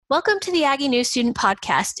Welcome to the Aggie News Student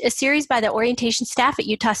Podcast, a series by the orientation staff at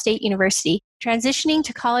Utah State University. Transitioning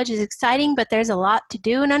to college is exciting, but there's a lot to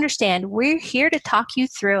do and understand. We're here to talk you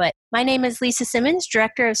through it. My name is Lisa Simmons,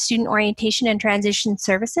 Director of Student Orientation and Transition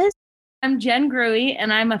Services. I'm Jen Gruey,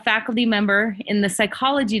 and I'm a faculty member in the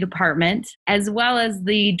psychology department, as well as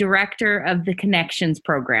the director of the Connections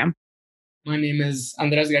program. My name is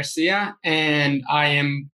Andres Garcia, and I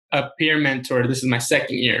am a peer mentor. This is my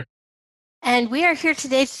second year. And we are here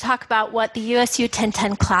today to talk about what the USU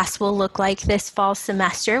 1010 class will look like this fall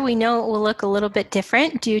semester. We know it will look a little bit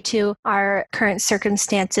different due to our current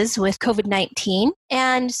circumstances with COVID-19.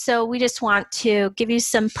 And so we just want to give you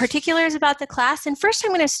some particulars about the class. And first, I'm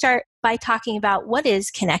going to start by talking about what is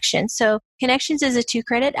Connections. So Connections is a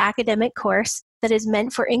 2-credit academic course that is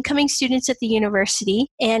meant for incoming students at the university.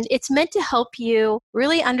 And it's meant to help you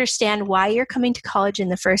really understand why you're coming to college in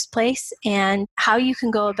the first place and how you can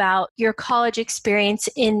go about your college experience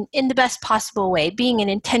in the best possible way, being an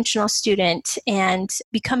intentional student and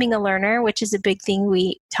becoming a learner, which is a big thing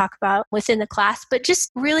we talk about within the class, but just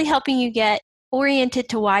really helping you get oriented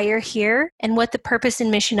to why you're here and what the purpose and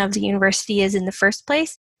mission of the university is in the first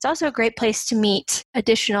place. It's also a great place to meet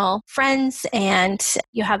additional friends, and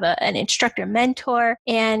you have an instructor mentor,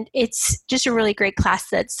 and it's just a really great class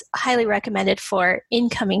that's highly recommended for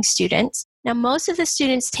incoming students. Now, most of the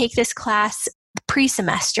students take this class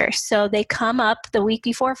pre-semester, so they come up the week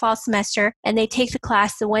before fall semester, and they take the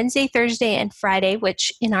class the Wednesday, Thursday, and Friday,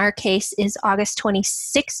 which in our case is August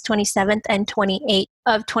 26th, 27th, and 28th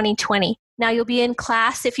of 2020. Now, you'll be in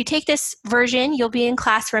class. If you take this version, you'll be in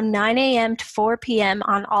class from 9 a.m. to 4 p.m.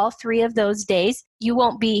 on all 3 of those days. You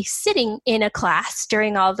won't be sitting in a class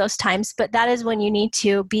during all of those times, but that is when you need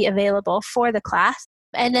to be available for the class.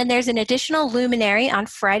 And then there's an additional luminary on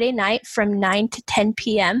Friday night from 9 to 10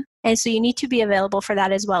 p.m. And so you need to be available for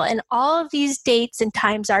that as well. And all of these dates and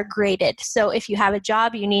times are graded. So if you have a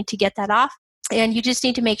job, you need to get that off. And you just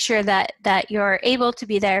need to make sure that you're able to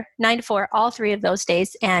be there 9 to 4 all 3 of those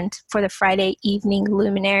days and for the Friday evening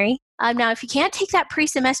luminary. Now, if you can't take that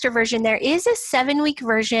pre-semester version, there is a 7-week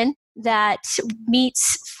version that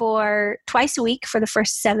meets for twice a week for the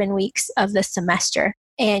first 7 weeks of the semester.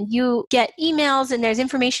 And you get emails, and there's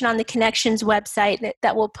information on the Connections website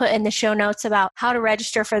that we'll put in the show notes about how to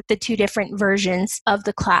register for the 2 different versions of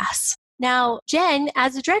the class. Now, Jen,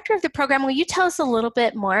 as the director of the program, will you tell us a little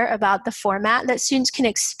bit more about the format that students can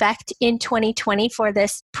expect in 2020 for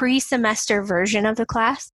this pre-semester version of the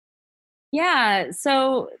class? Yeah,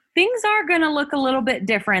 so things are going to look a little bit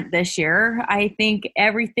different this year. I think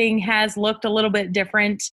everything has looked a little bit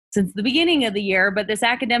different since the beginning of the year, but this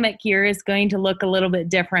academic year is going to look a little bit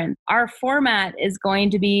different. Our format is going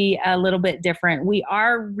to be a little bit different. We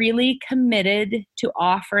are really committed to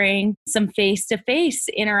offering some face-to-face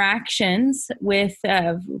interactions with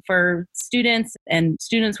for students and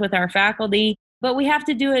students with our faculty. But we have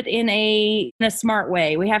to do it in a smart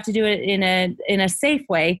way. We have to do it in a safe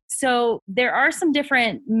way. So there are some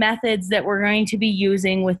different methods that we're going to be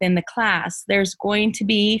using within the class. There's going to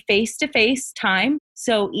be face-to-face time.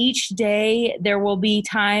 So each day there will be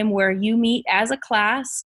time where you meet as a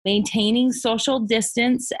class, maintaining social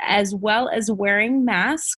distance as well as wearing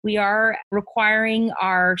masks. We are requiring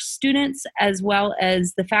our students as well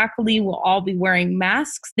as the faculty will all be wearing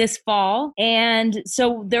masks this fall. And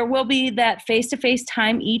so there will be that face-to-face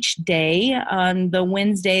time each day on the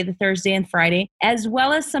Wednesday, the Thursday, and Friday, as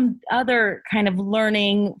well as some other kind of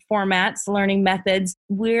learning formats, learning methods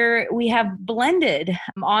where we have blended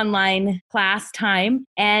online class time,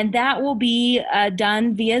 and that will be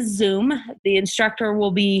done via Zoom. The instructor will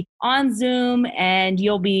be on Zoom, and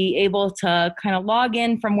you'll be able to kind of log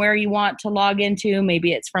in from where you want to log into.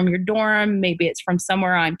 Maybe it's from your dorm, maybe it's from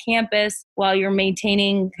somewhere on campus while you're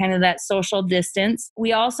maintaining kind of that social distance.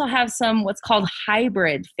 We also have some what's called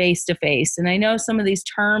hybrid face-to-face. And I know some of these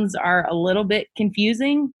terms are a little bit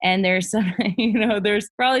confusing, and there's some, there's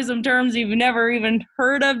probably some terms you've never even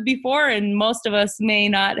heard of before, and most of us may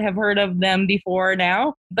not have heard of them before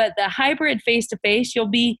now. But the hybrid face-to-face, you'll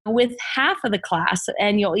be with half of the class,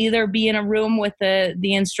 and you'll either be in a room with the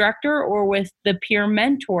instructor or with the peer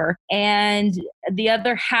mentor. And the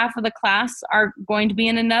other half of the class are going to be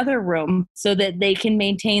in another room so that they can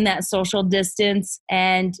maintain that social distance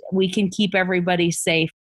and we can keep everybody safe.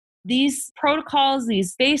 These protocols,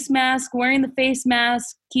 these face masks, wearing the face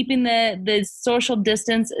mask, keeping the social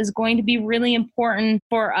distance is going to be really important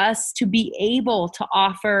for us to be able to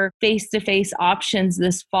offer face-to-face options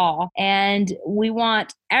this fall. And we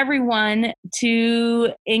want everyone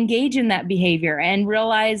to engage in that behavior and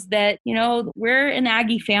realize that, we're an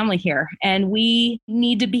Aggie family here and we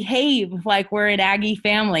need to behave like we're an Aggie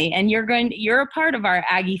family. And you're a part of our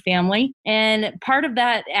Aggie family. And part of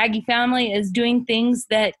that Aggie family is doing things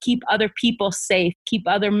that keep other people safe, keep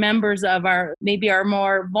other members of our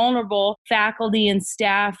more vulnerable faculty and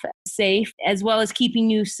staff safe, as well as keeping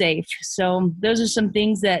you safe. So those are some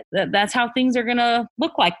things that's how things are going to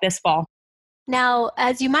look like this fall. Now,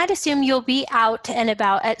 as you might assume, you'll be out and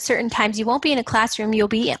about at certain times. You won't be in a classroom. You'll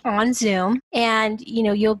be on Zoom, and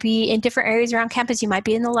you'll be in different areas around campus. You might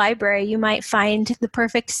be in the library. You might find the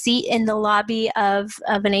perfect seat in the lobby of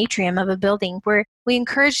an atrium of a building, where we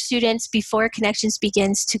encourage students before Connections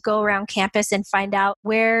begins to go around campus and find out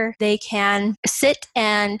where they can sit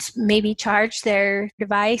and maybe charge their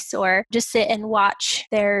device or just sit and watch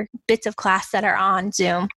their bits of class that are on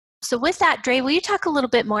Zoom. So with that, Dre, will you talk a little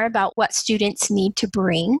bit more about what students need to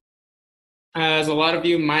bring? As a lot of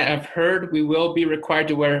you might have heard, we will be required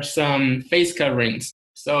to wear some face coverings.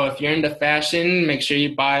 So if you're into fashion, make sure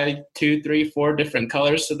you buy 2, 3, 4 different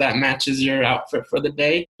colors so that matches your outfit for the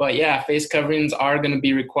day. But yeah, face coverings are going to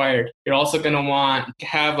be required. You're also going to want to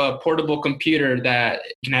have a portable computer that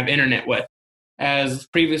you can have internet with. As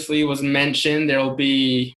previously was mentioned, there will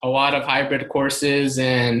be a lot of hybrid courses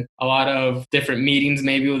and a lot of different meetings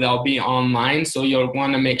maybe that'll be online. So you'll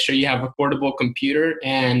want to make sure you have a portable computer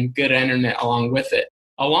and good internet along with it.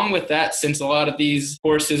 Along with that, since a lot of these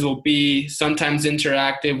courses will be sometimes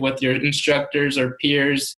interactive with your instructors or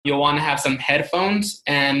peers, you'll want to have some headphones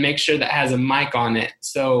and make sure that has a mic on it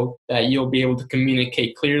so that you'll be able to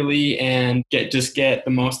communicate clearly and get the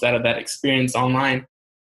most out of that experience online.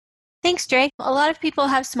 Thanks, Dre. A lot of people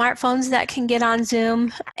have smartphones that can get on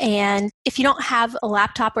Zoom. And if you don't have a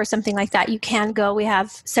laptop or something like that, you can go. We have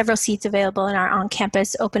several seats available in our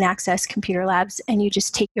on-campus open access computer labs. And you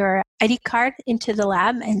just take your ID card into the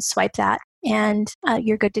lab and swipe that, and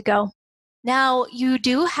you're good to go. Now, you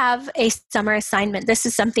do have a summer assignment. This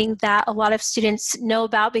is something that a lot of students know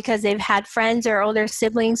about because they've had friends or older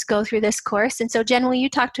siblings go through this course. And so, Jen, will you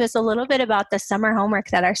talk to us a little bit about the summer homework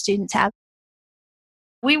that our students have?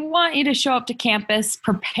 We want you to show up to campus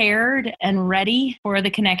prepared and ready for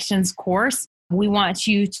the Connections course. We want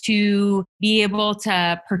you to be able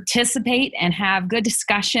to participate and have good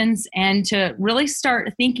discussions and to really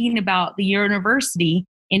start thinking about the university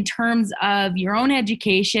in terms of your own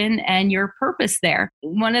education and your purpose there.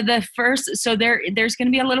 One of the first, so there's going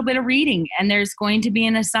to be a little bit of reading, and there's going to be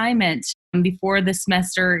an assignment before the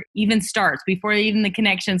semester even starts, before even the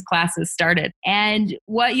Connections classes started. And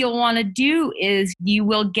what you'll want to do is you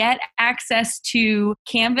will get access to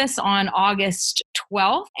Canvas on August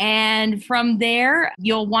 12th. And from there,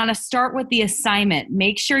 you'll want to start with the assignment.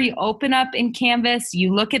 Make sure you open up in Canvas,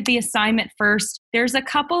 you look at the assignment first. There's a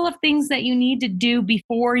couple of things that you need to do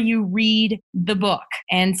before you read the book.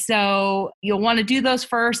 And so you'll want to do those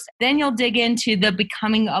first. Then you'll dig into the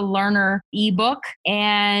Becoming a Learner ebook,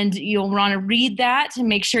 and you'll want to read that and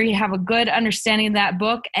make sure you have a good understanding of that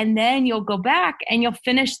book. And then you'll go back and you'll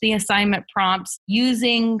finish the assignment prompts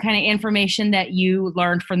using kind of information that you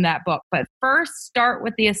learned from that book. But first, start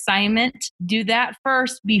with the assignment. Do that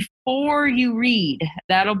first before you read.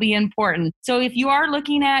 That'll be important. So if you are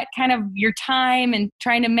looking at kind of your time and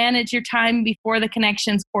trying to manage your time before the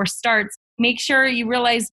Connections course starts, make sure you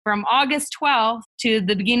realize from August 12th to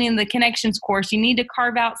the beginning of the Connections course, you need to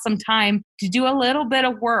carve out some time to do a little bit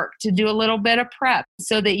of work, to do a little bit of prep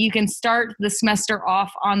so that you can start the semester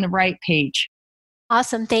off on the right page.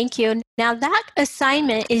 Awesome. Thank you. Now that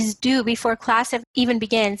assignment is due before class even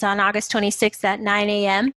begins on August 26th at 9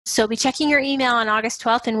 a.m. So be checking your email on August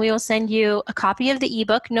 12th and we will send you a copy of the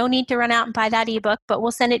ebook. No need to run out and buy that ebook, but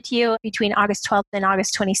we'll send it to you between August 12th and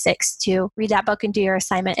August 26th to read that book and do your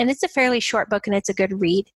assignment. And it's a fairly short book and it's a good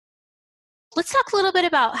read. Let's talk a little bit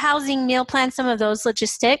about housing, meal plans, some of those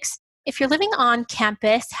logistics. If you're living on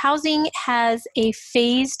campus, housing has a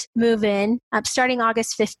phased move-in starting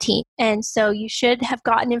August 15th. And so you should have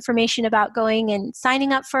gotten information about going and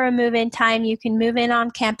signing up for a move-in time. You can move in on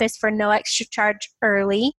campus for no extra charge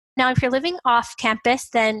early. Now, if you're living off campus,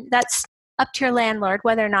 then that's up to your landlord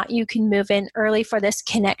whether or not you can move in early for this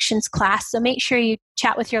Connections class. So make sure you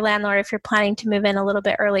chat with your landlord if you're planning to move in a little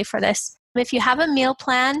bit early for this. If you have a meal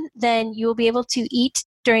plan, then you will be able to eat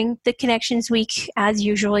during the Connections Week, as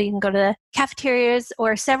usual, you can go to the cafeterias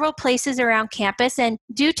or several places around campus. And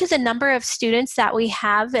due to the number of students that we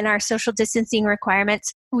have in our social distancing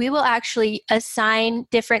requirements, we will actually assign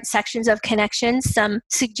different sections of Connections some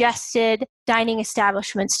suggested dining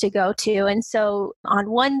establishments to go to. And so on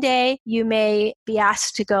one day, you may be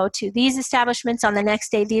asked to go to these establishments, on the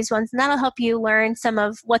next day, these ones. And that'll help you learn some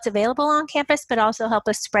of what's available on campus, but also help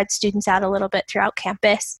us spread students out a little bit throughout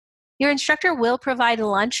campus. Your instructor will provide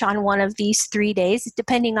lunch on one of these 3 days.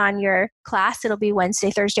 Depending on your class, it'll be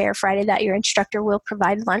Wednesday, Thursday, or Friday that your instructor will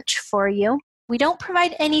provide lunch for you. We don't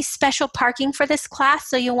provide any special parking for this class,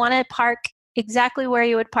 so you want to park exactly where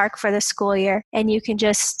you would park for the school year, and you can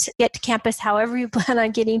just get to campus however you plan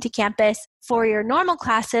on getting to campus. For your normal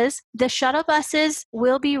classes, the shuttle buses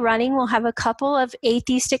will be running. We'll have a couple of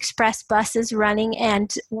Atheist Express buses running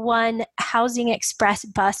and one Housing Express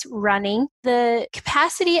bus running. The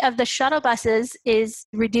capacity of the shuttle buses is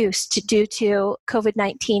reduced due to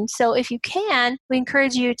COVID-19. So if you can, we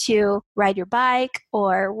encourage you to ride your bike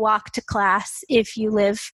or walk to class if you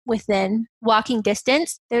live within walking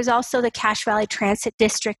distance. There's also the Cache Valley Transit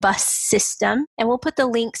District bus system, and we'll put the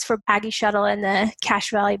links for Aggie Shuttle and the Cache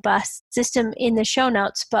Valley bus system in the show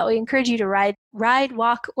notes, but we encourage you to ride,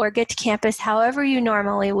 walk, or get to campus however you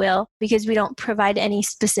normally will, because we don't provide any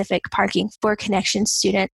specific parking for Connections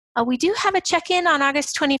students. We do have a check-in on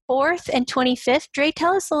August 24th and 25th. Dre,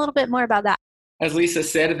 tell us a little bit more about that. As Lisa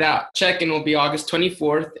said, that check-in will be August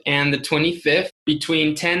 24th and the 25th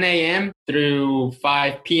between 10 a.m. through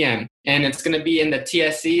 5 p.m. And it's going to be in the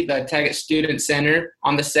TSC, the Taggart Student Center,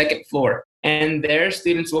 on the second floor. And there,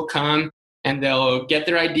 students will come and they'll get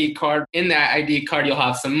their ID card. In that ID card, you'll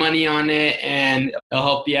have some money on it, and it'll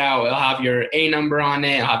help you out. It'll have your A number on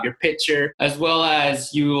it, it'll have your picture, as well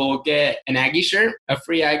as you'll get an Aggie shirt, a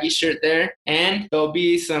free Aggie shirt there. And there'll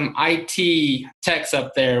be some IT techs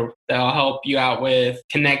up there that'll help you out with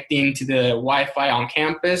connecting to the Wi-Fi on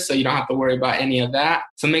campus, so you don't have to worry about any of that.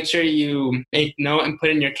 So make sure you make note and put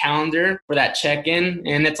in your calendar for that check-in,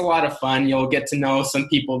 and it's a lot of fun. You'll get to know some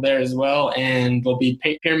people there as well, and there'll be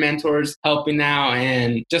peer mentors helping out,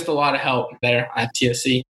 and just a lot of help there at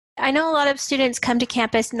TSC. I know a lot of students come to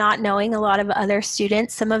campus not knowing a lot of other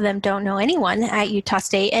students. Some of them don't know anyone at Utah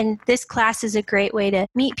State, and this class is a great way to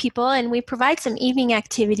meet people, and we provide some evening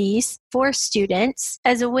activities for students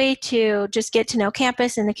as a way to just get to know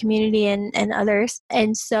campus and the community and others.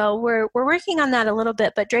 And so we're working on that a little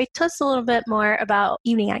bit, but Drake, tell us a little bit more about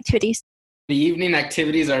evening activities. The evening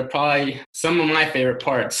activities are probably some of my favorite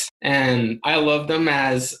parts, and I love them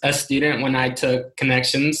as a student when I took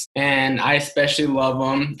Connections, and I especially love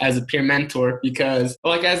them as a peer mentor because,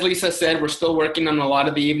 like as Lisa said, we're still working on a lot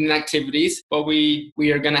of the evening activities, but we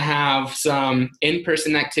are going to have some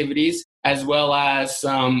in-person activities as well as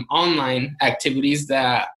some online activities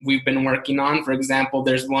that we've been working on. For example,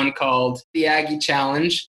 there's one called the Aggie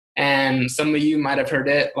Challenge. And some of you might have heard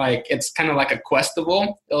it, like it's kind of like a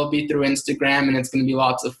questival. It'll be through Instagram and it's going to be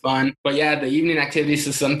lots of fun. But yeah, the evening activities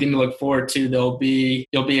is something to look forward to. You'll be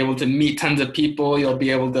able to meet tons of people. You'll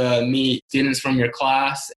be able to meet students from your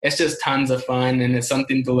class. It's just tons of fun, and it's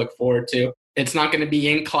something to look forward to. It's not going to be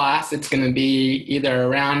in class. It's going to be either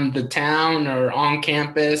around the town or on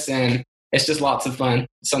campus, and it's just lots of fun.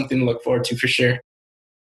 Something to look forward to for sure.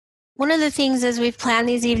 One of the things as we've planned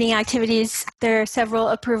these evening activities, there are several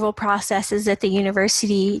approval processes at the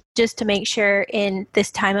university just to make sure in this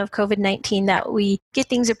time of COVID-19 that we get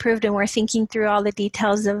things approved, and we're thinking through all the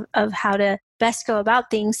details of how to best go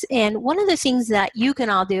about things. And one of the things that you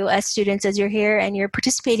can all do as students as you're here and you're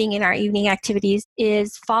participating in our evening activities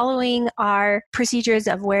is following our procedures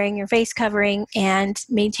of wearing your face covering and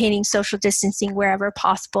maintaining social distancing wherever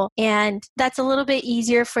possible. And that's a little bit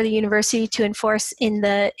easier for the university to enforce in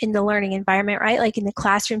the learning environment, right? Like in the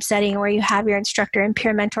classroom setting where you have your instructor and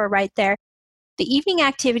peer mentor right there. The evening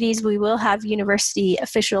activities, we will have university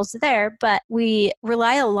officials there, but we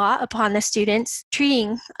rely a lot upon the students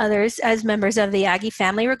treating others as members of the Aggie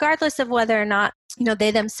family, regardless of whether or not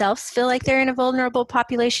they themselves feel like they're in a vulnerable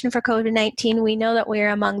population for COVID-19. We know that we're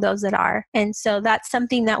among those that are. And so that's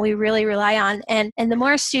something that we really rely on. And the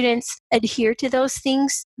more students adhere to those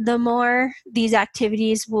things, the more these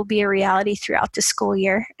activities will be a reality throughout the school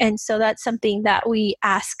year. And so that's something that we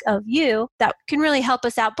ask of you that can really help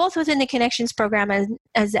us out, both within the Connections program and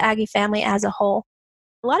as the Aggie family as a whole.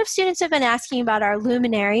 A lot of students have been asking about our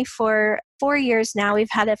luminary for 4 years now. We've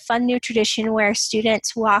had a fun new tradition where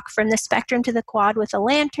students walk from the Spectrum to the Quad with a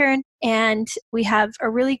lantern, and we have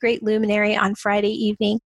a really great luminary on Friday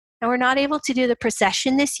evening. and we're not able to do the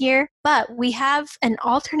procession this year, but we have an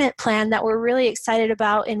alternate plan that we're really excited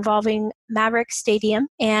about involving Maverick Stadium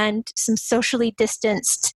and some socially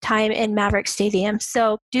distanced time in Maverick Stadium.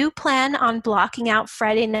 So do plan on blocking out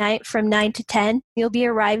Friday night from 9 to 10. You'll be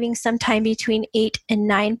arriving sometime between 8 and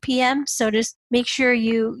 9 p.m. So just make sure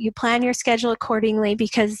you plan your schedule accordingly,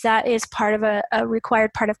 because that is part of a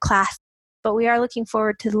required part of class. But we are looking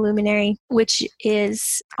forward to the Luminary, which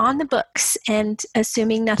is on the books. And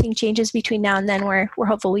assuming nothing changes between now and then, we're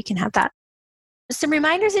hopeful we can have that. Some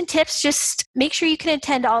reminders and tips, just make sure you can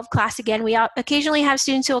attend all of class again. We occasionally have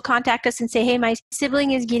students who will contact us and say, hey, my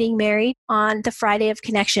sibling is getting married on the Friday of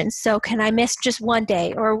Connections, so can I miss just one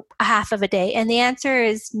day or a half of a day? And the answer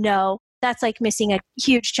is no. That's like missing a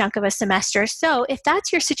huge chunk of a semester. So if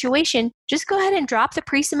that's your situation, just go ahead and drop the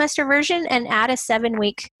pre-semester version and add a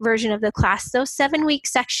 7-week version of the class. Those 7-week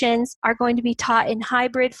sections are going to be taught in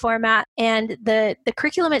hybrid format, and the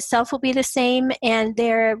curriculum itself will be the same, and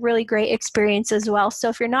they're a really great experience as well. So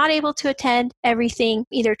if you're not able to attend everything,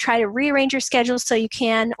 either try to rearrange your schedule so you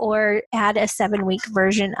can, or add a 7-week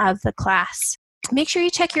version of the class. Make sure you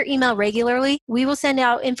check your email regularly. We will send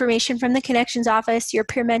out information from the Connections office. Your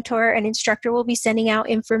peer mentor and instructor will be sending out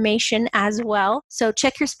information as well. So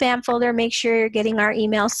check your spam folder. Make sure you're getting our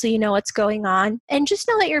emails so you know what's going on. And just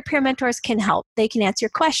know that your peer mentors can help. They can answer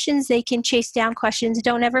questions. They can chase down questions.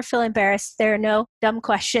 Don't ever feel embarrassed. There are no dumb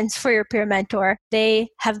questions for your peer mentor. They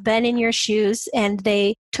have been in your shoes, and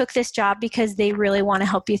they took this job because they really want to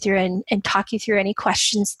help you through and talk you through any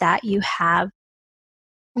questions that you have.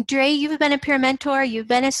 Dre, you've been a peer mentor, you've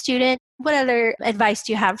been a student. What other advice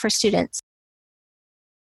do you have for students?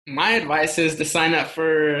 My advice is to sign up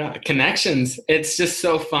for Connections. It's just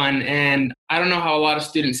so fun. And I don't know how a lot of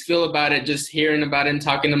students feel about it, just hearing about it and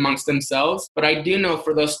talking amongst themselves. But I do know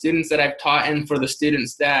for those students that I've taught and for the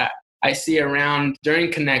students that I see around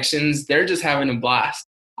during Connections, they're just having a blast.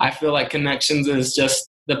 I feel like Connections is just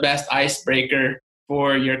the best icebreaker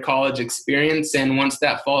for your college experience. And once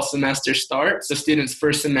that fall semester starts, the student's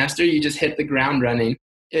first semester, you just hit the ground running.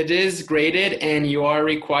 It is graded, and you are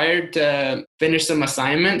required to finish some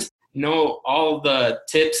assignments, know all the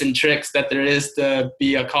tips and tricks that there is to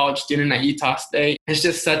be a college student at Utah State. It's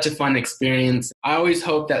just such a fun experience. I always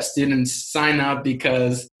hope that students sign up,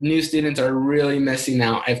 because new students are really missing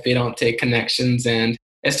out if they don't take Connections. And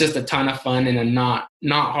it's just a ton of fun and a not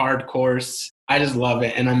hard course. I just love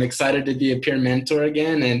it, and I'm excited to be a peer mentor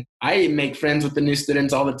again. And I make friends with the new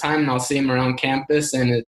students all the time, and I'll see them around campus,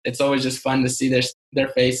 and it's always just fun to see their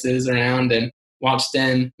faces around and watch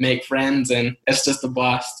them make friends, and it's just a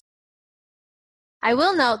blast. I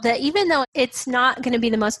will note that even though it's not going to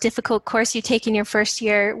be the most difficult course you take in your first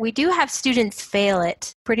year, we do have students fail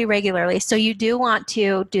it pretty regularly. So you do want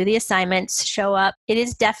to do the assignments, show up. It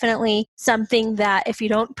is definitely something that if you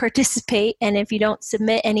don't participate and if you don't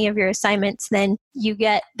submit any of your assignments, then you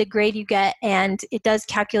get the grade you get, and it does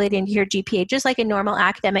calculate into your GPA, just like a normal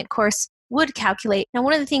academic course would calculate. Now,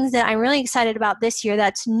 one of the things that I'm really excited about this year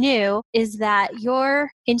that's new is that your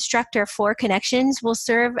instructor for Connections will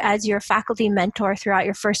serve as your faculty mentor throughout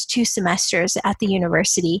your first 2 semesters at the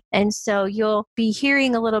university. And so you'll be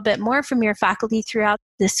hearing a little bit more from your faculty throughout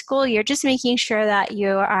the school year, just making sure that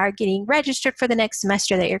you are getting registered for the next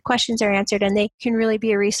semester, that your questions are answered, and they can really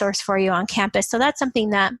be a resource for you on campus. So that's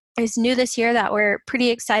something that is new this year that we're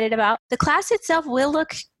pretty excited about. The class itself will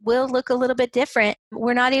look a little bit different.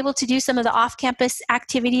 We're not able to do some of the off-campus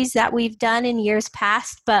activities that we've done in years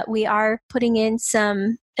past, but we are putting in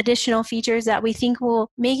some additional features that we think will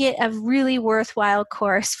make it a really worthwhile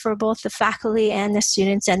course for both the faculty and the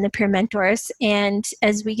students and the peer mentors. And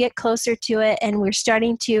as we get closer to it and we're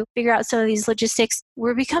starting to figure out some of these logistics,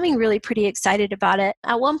 we're becoming really pretty excited about it.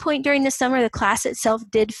 At one point during the summer, the class itself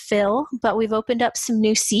did fill, but we've opened up some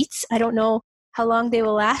new seats. I don't know how long they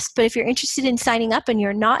will last, but if you're interested in signing up and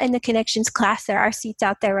you're not in the Connections class, there are seats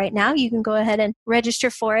out there right now. You can go ahead and register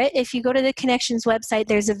for it. If you go to the Connections website,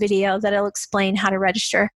 there's a video that'll explain how to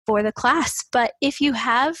register for the class. But if you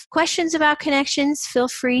have questions about Connections, feel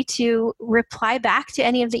free to reply back to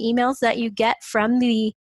any of the emails that you get from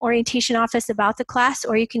the orientation office about the class,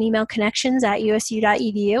 or you can email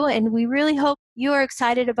connections@usu.edu. And we really hope you are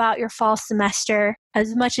excited about your fall semester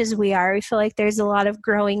as much as we are. We feel like there's a lot of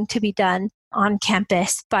growing to be done on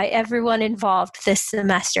campus by everyone involved this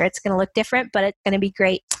semester. It's going to look different, but it's going to be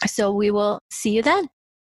great. So we will see you then.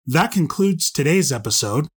 That concludes today's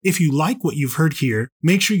episode. If you like what you've heard here,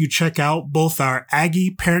 make sure you check out both our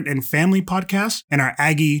Aggie Parent and Family podcast and our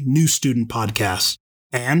Aggie New Student podcast.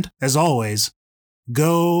 And, as always,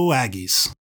 go Aggies.